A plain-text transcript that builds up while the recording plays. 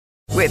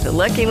With the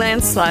Lucky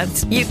Land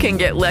Slots, you can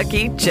get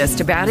lucky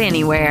just about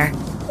anywhere.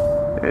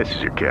 This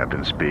is your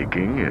captain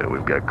speaking.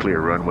 We've got clear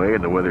runway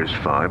and the weather's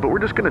fine, but we're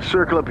just going to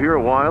circle up here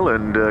a while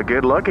and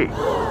get lucky.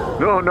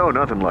 No,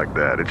 nothing like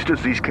that. It's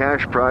just these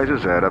cash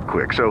prizes add up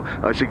quick. So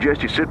I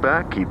suggest you sit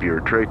back, keep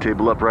your tray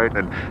table upright,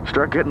 and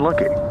start getting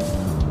lucky.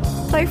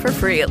 Play for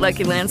free at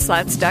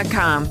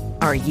LuckyLandSlots.com.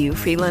 Are you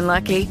feeling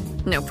lucky?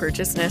 No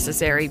purchase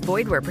necessary.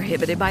 Void where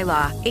prohibited by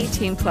law.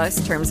 18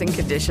 plus terms and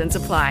conditions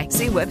apply.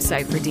 See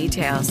website for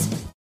details.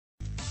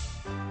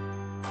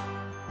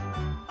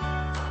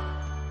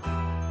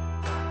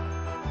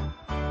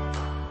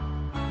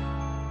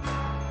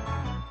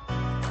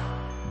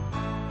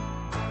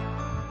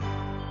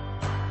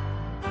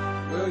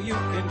 Well, you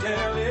can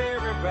tell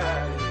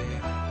everybody.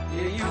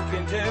 Yeah, you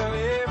can tell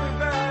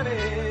everybody.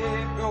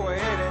 Go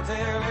ahead and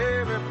tell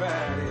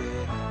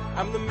everybody.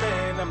 I'm the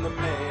man, I'm the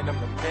man, I'm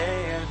the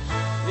man.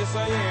 Yes,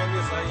 I am,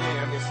 yes, I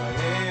am, yes, I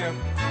am.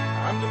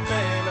 I'm the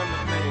man, I'm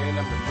the man,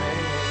 I'm the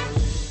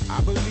man.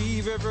 I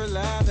believe every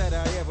lie that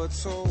I ever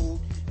told.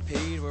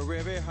 Paid for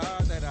every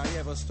heart that I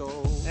ever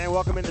stole. And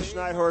welcome into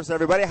Schneidhorst,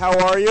 everybody. How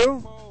are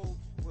you?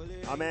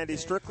 I'm Andy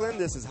Strickland.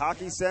 This is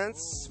Hockey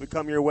Sense. We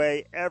come your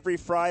way every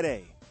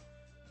Friday.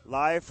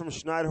 Live from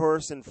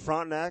Schneidhorst in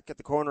Frontenac at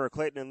the corner of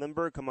Clayton and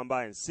Lindbergh. Come on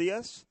by and see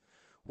us.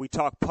 We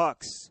talk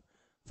pucks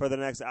for the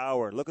next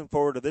hour. Looking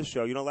forward to this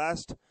show. You know,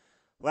 last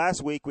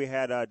week we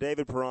had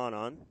David Perron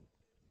on.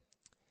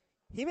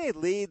 He may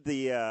lead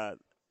the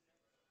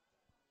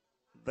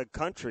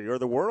country, or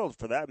the world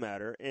for that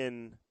matter,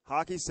 in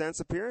Hockey Sense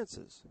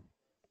appearances.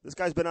 This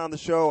guy's been on the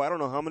show I don't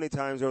know how many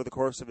times over the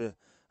course of the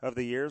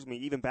years. I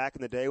mean, even back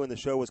in the day when the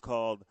show was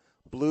called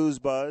Blues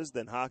Buzz,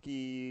 then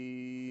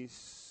Hockey,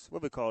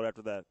 what did we call it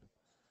after that?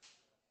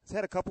 It's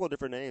had a couple of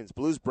different names.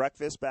 Blues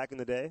Breakfast back in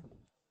the day.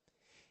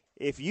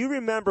 If you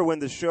remember when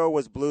the show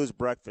was Blues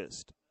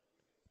Breakfast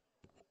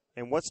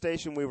and what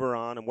station we were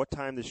on and what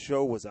time the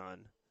show was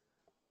on,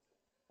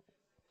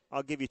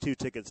 I'll give you 2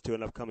 tickets to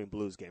an upcoming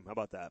Blues game. How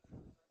about that?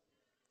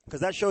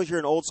 Because that shows you're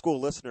an old school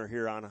listener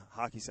here on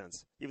Hockey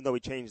Sense, even though we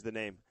changed the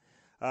name.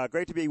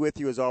 Great to be with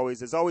you as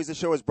always. As always, the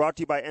show is brought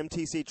to you by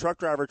MTC Truck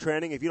Driver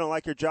Training. If you don't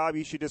like your job,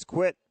 you should just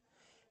quit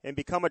and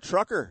become a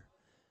trucker.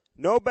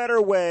 No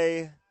better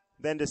way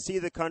than to see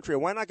the country.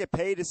 Why not get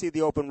paid to see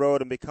the open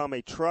road and become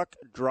a truck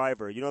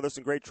driver? You know, there's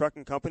some great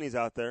trucking companies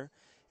out there,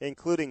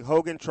 including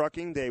Hogan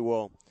Trucking. They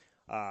will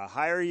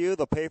hire you.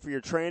 They'll pay for your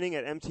training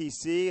at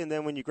MTC, and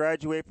then when you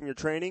graduate from your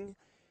training,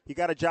 you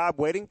got a job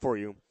waiting for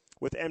you.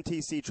 With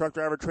MTC Truck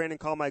Driver Training,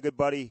 call my good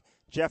buddy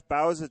Jeff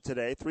Bowser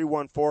today,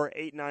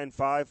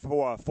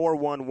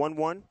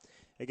 314-895-4111.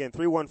 Again,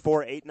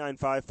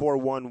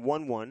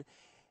 314-895-4111.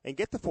 And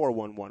get the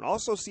 411.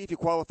 Also see if you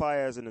qualify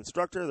as an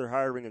instructor. They're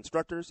hiring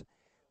instructors.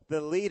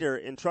 The leader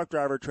in truck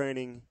driver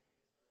training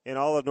in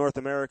all of North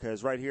America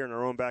is right here in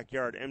our own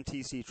backyard.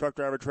 MTC Truck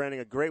Driver Training,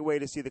 a great way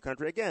to see the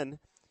country. Again,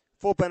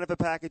 full benefit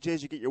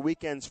packages. You get your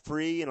weekends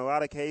free in a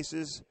lot of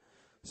cases,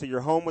 so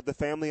you're home with the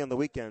family on the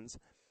weekends.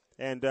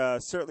 And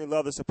certainly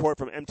love the support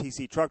from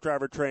MTC Truck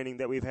Driver Training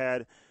that we've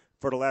had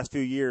for the last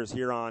few years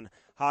here on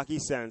Hockey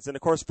Sense. And,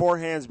 of course, Four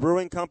Hands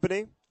Brewing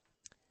Company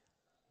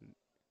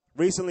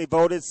recently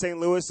voted St.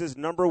 Louis's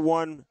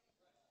 #1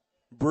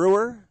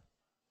 brewer.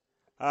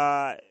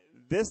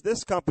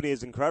 This company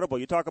is incredible.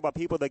 You talk about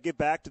people that give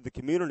back to the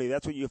community.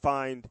 That's what you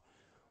find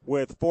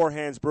with Four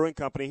Hands Brewing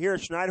Company. Here at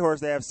Schneidhorst,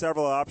 they have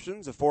several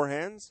options of Four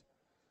Hands.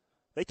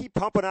 They keep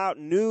pumping out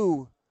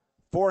new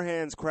Four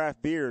Hands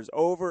craft beers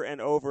over and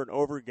over and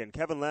over again.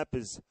 Kevin Lepp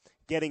is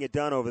getting it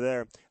done over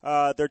there.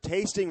 Their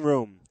tasting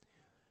room,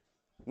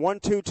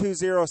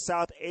 1220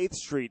 South 8th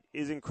Street,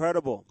 is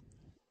incredible.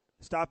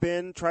 Stop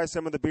in, try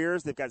some of the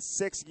beers. They've got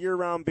 6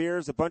 year-round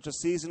beers, a bunch of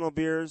seasonal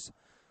beers.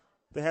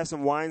 They have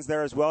some wines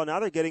there as well. Now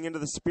they're getting into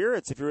the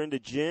spirits. If you're into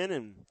gin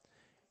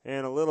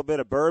and a little bit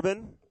of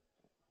bourbon,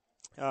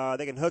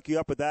 they can hook you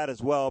up with that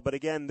as well. But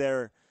again,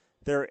 their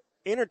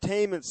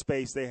entertainment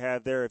space they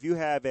have there, if you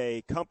have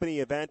a company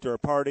event or a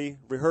party,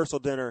 rehearsal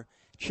dinner,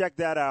 check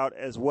that out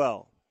as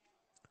well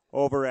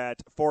over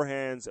at Four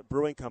Hands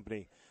Brewing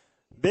Company.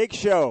 Big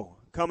show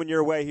coming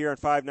your way here on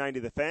 590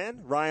 The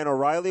Fan. Ryan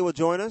O'Reilly will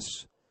join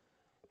us,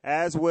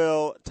 as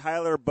will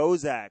Tyler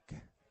Bozak,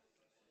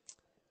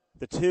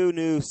 the 2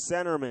 new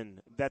centermen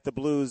that the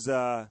Blues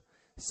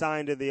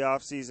signed in the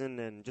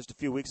offseason and just a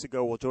few weeks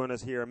ago will join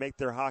us here and make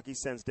their Hockey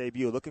Sense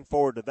debut. Looking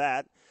forward to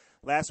that.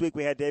 Last week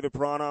we had David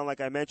Perron on,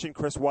 like I mentioned.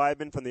 Chris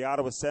Weidman from the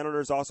Ottawa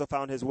Senators also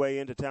found his way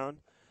into town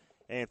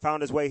and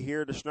found his way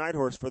here to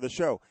Schneidhorst for the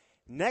show.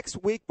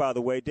 Next week, by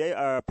the way,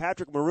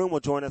 Patrick Maroon will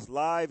join us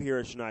live here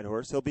at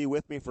Schneidhorst. He'll be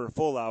with me for a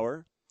full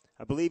hour.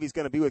 I believe he's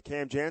going to be with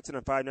Cam Jansen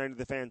on 590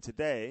 The Fan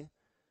today.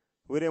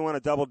 We didn't want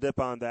to double dip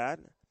on that.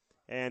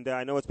 And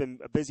I know it's been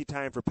a busy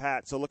time for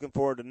Pat, so looking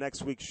forward to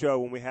next week's show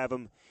when we have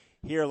him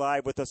here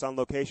live with us on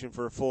location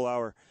for a full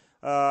hour.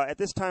 At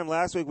this time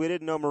last week, we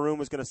didn't know Maroon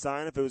was going to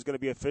sign, if it was going to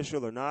be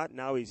official or not.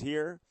 Now he's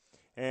here.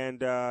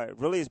 And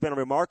really has been a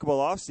remarkable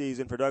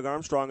offseason for Doug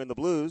Armstrong and the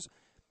Blues,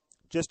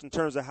 just in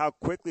terms of how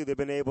quickly they've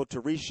been able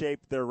to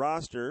reshape their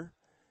roster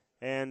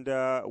and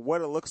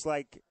what it looks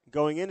like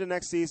going into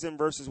next season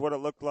versus what it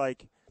looked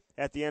like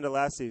at the end of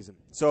last season.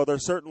 So they're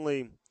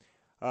certainly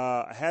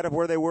ahead of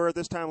where they were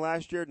this time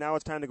last year. Now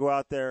it's time to go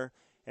out there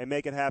and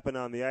make it happen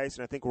on the ice,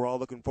 and I think we're all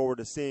looking forward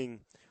to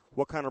seeing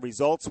what kind of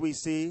results we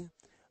see,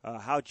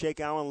 how Jake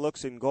Allen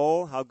looks in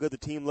goal, how good the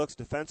team looks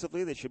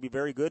defensively. They should be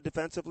very good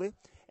defensively.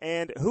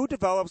 And who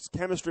develops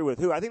chemistry with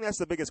who? I think that's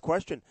the biggest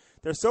question.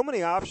 There's so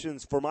many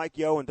options for Mike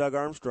Yeo and Doug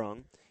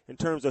Armstrong in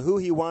terms of who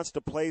he wants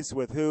to place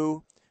with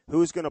who,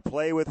 who's going to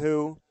play with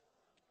who.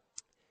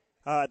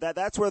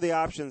 That's where the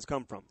options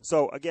come from.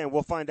 So, again,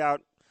 we'll find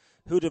out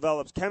who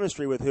develops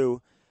chemistry with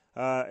who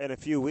in a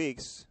few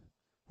weeks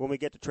when we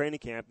get to training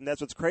camp. And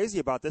that's what's crazy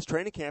about this.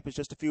 Training camp is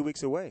just a few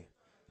weeks away.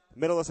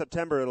 Middle of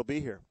September, it'll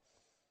be here.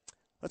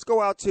 Let's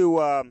go out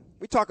to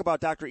we talk about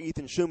Dr.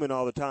 Ethan Schumann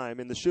all the time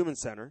in the Schumann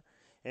Center.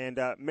 And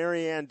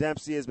Marianne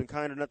Dempsey has been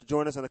kind enough to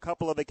join us on a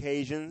couple of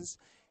occasions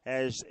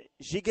as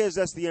she gives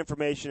us the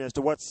information as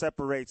to what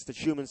separates the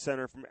Schumann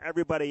Center from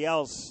everybody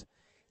else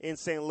in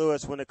St.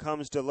 Louis when it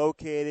comes to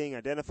locating,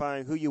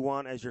 identifying who you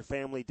want as your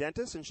family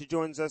dentist. And she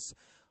joins us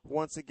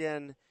once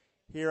again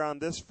here on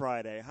this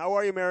Friday. How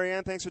are you,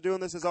 Marianne? Thanks for doing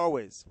this as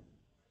always.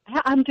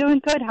 I'm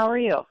doing good. How are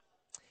you?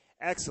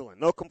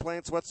 Excellent. No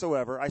complaints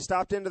whatsoever. I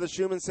stopped into the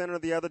Schumann Center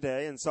the other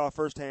day and saw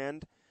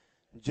firsthand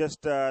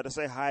just to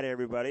say hi to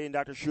everybody. And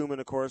Dr. Schumann,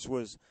 of course,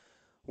 was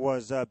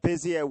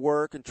busy at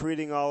work and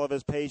treating all of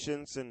his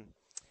patients. And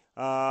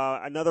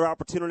another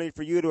opportunity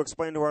for you to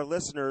explain to our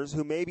listeners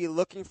who may be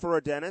looking for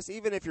a dentist,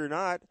 even if you're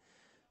not,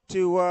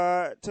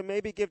 to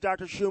maybe give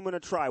Dr. Schumann a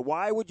try.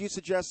 Why would you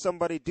suggest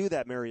somebody do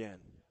that, Marianne?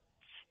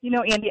 You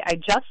know, Andy, I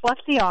just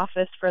left the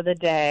office for the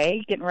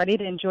day, getting ready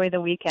to enjoy the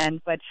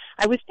weekend. But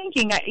I was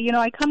thinking,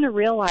 I come to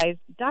realize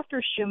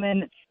Dr.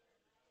 Schumann,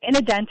 in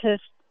a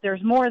dentist,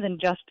 there's more than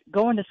just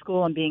going to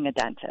school and being a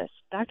dentist.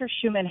 Dr.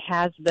 Schumann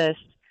has this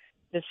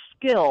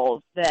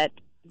skills that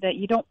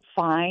you don't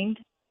find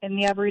in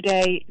the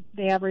everyday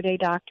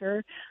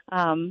doctor.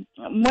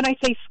 When I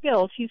say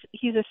skills,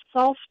 he's a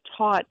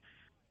self-taught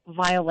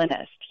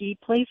violinist. He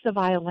plays the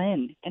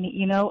violin, and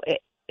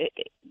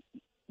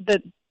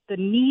the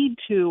need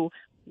to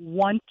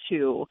want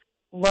to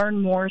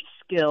learn more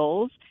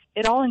skills,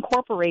 it all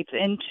incorporates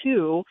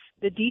into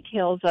the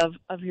details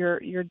of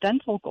your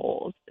dental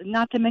goals,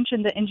 not to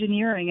mention the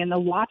engineering and the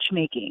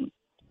watchmaking.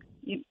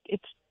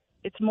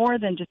 It's more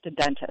than just a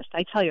dentist.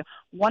 I tell you,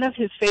 one of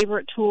his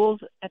favorite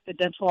tools at the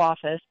dental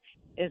office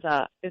is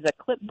a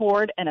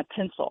clipboard and a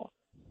pencil.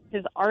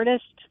 His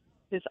artist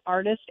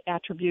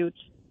attributes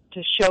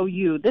to show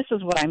you, this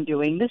is what I'm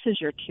doing, this is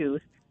your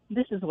tooth,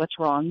 this is what's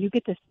wrong. You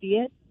get to see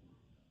it.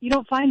 You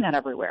don't find that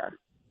everywhere.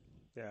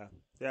 Yeah,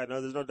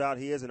 no, there's no doubt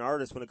he is an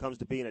artist when it comes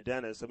to being a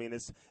dentist. I mean,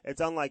 it's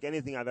unlike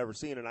anything I've ever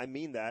seen, and I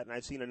mean that. And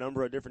I've seen a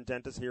number of different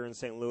dentists here in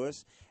St.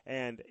 Louis,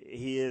 and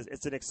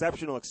it's an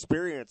exceptional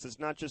experience. It's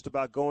not just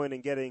about going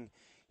and getting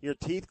your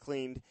teeth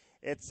cleaned.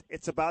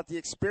 It's about the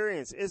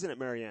experience, isn't it,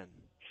 Marianne?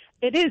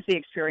 It is the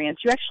experience.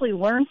 You actually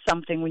learn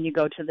something when you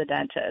go to the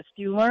dentist.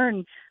 You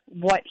learn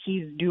what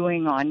he's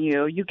doing on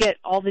you. You get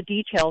all the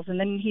details, and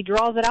then he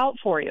draws it out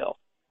for you.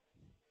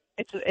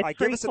 It's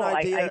give us an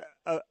idea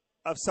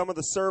of some of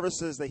the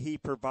services that he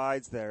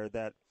provides there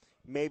that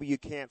maybe you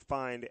can't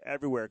find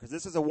everywhere, because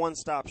this is a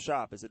one-stop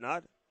shop, is it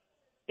not?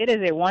 It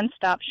is a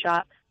one-stop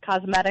shop.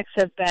 Cosmetics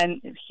have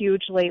been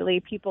huge lately.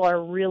 People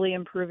are really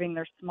improving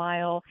their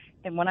smile.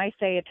 And when I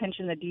say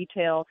attention to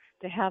detail,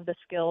 to have the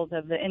skills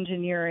of the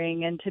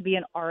engineering and to be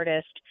an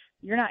artist,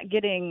 you're not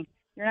getting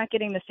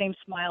the same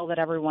smile that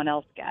everyone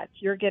else gets.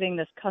 You're getting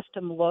this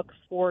custom look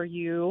for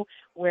you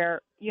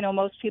where,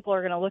 most people are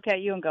going to look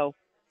at you and go,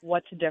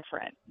 what's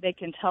different? They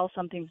can tell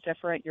something's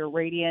different. You're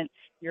radiant.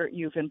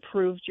 You've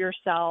improved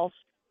yourself.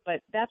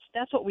 But that's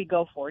what we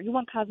go for. You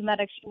want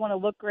cosmetics. You want to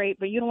look great,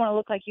 but you don't want to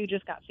look like you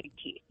just got fake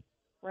teeth,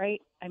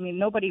 right? I mean,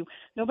 nobody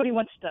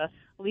wants to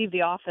leave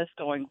the office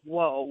going,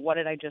 whoa, what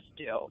did I just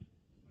do?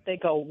 They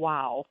go,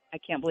 wow, I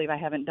can't believe I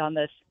haven't done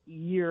this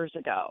years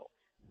ago.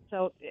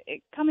 So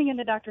coming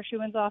into Dr.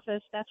 Schumann's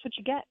office, that's what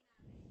you get.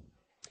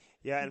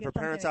 Yeah, and for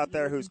parents out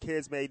there whose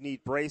kids may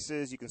need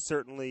braces, you can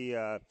certainly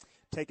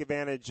take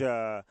advantage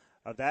of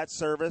that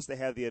service. They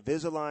have the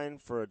Invisalign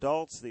for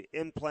adults, the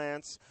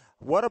implants.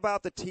 What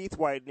about the teeth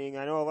whitening?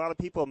 I know a lot of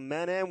people,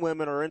 men and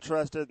women, are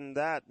interested in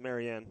that,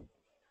 Marianne.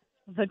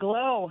 The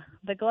glow.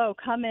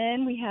 Come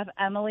in. We have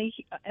Emily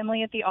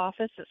at the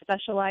office that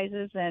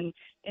specializes in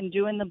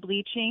doing the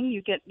bleaching.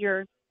 You get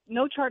your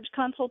no-charge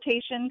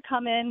consultation.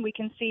 Come in. We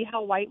can see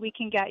how white we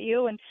can get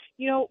you. And,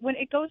 when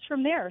it goes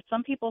from there,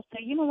 some people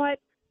say, you know what,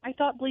 I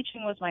thought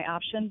bleaching was my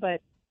option,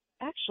 but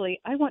actually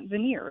I want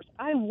veneers.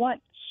 I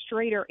want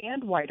straighter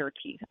and whiter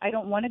teeth. I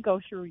don't want to go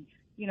through,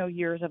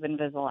 years of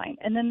Invisalign.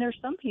 And then there's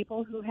some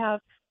people who have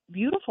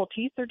beautiful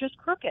teeth. They're just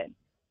crooked.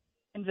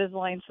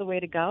 Invisalign's the way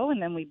to go,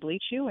 and then we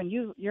bleach you, and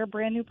you're a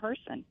brand new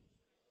person.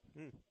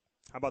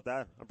 How about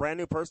that? A brand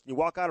new person. You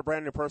walk out a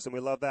brand new person. We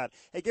love that.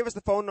 Hey, give us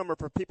the phone number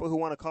for people who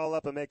want to call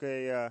up and make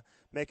an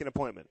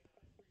appointment.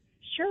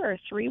 Sure,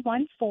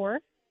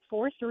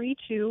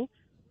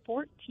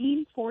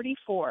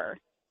 314-432-1444.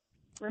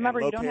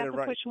 Remember, you don't have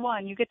to push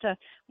one.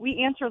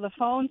 We answer the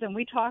phones and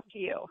we talk to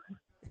you.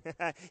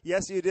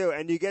 Yes, you do.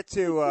 And you get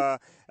to,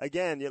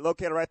 again, you're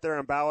located right there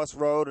on Ballas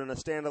Road in a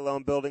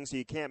standalone building, so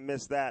you can't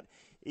miss that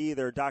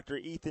either. Dr.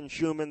 Ethan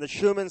Schumann, the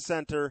Schumann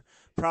Center,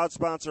 proud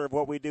sponsor of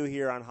what we do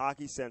here on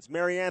Hockey Sense.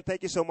 Marianne,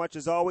 thank you so much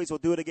as always. We'll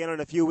do it again in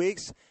a few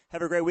weeks.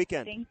 Have a great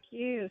weekend. Thank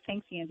you.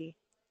 Thanks, Andy.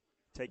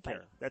 Take Bye.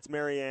 care. That's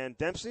Marianne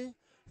Dempsey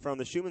from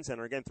the Schumann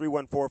Center. Again,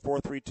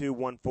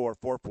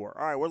 314-432-1444. All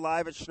right, we're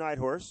live at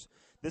Schneidhorst.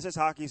 This is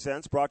Hockey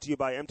Sense, brought to you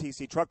by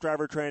MTC Truck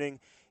Driver Training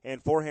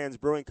and Four Hands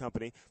Brewing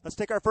Company. Let's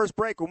take our first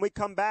break. When we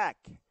come back,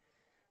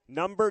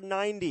 number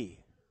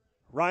 90,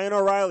 Ryan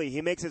O'Reilly.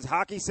 He makes his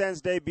Hockey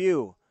Sense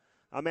debut.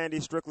 I'm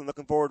Andy Strickland.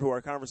 Looking forward to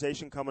our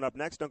conversation coming up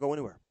next. Don't go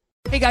anywhere.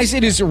 Hey, guys,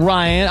 it is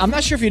Ryan. I'm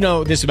not sure if you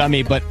know this about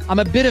me, but I'm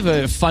a bit of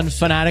a fun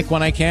fanatic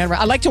when I can.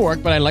 I like to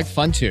work, but I like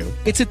fun, too.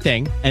 It's a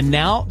thing. And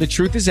now the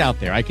truth is out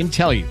there. I can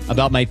tell you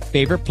about my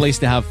favorite place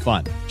to have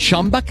fun,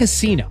 Chumba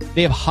Casino.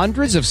 They have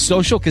hundreds of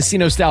social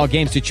casino-style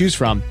games to choose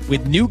from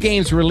with new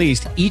games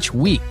released each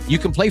week. You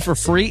can play for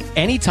free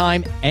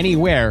anytime,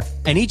 anywhere,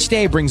 and each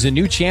day brings a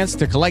new chance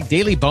to collect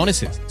daily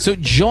bonuses. So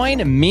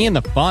join me in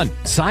the fun.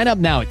 Sign up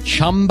now at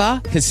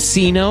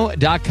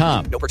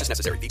ChumbaCasino.com. No purchase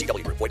necessary.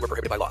 VGW Group. Void where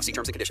prohibited by law. See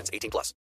terms and conditions. 18+.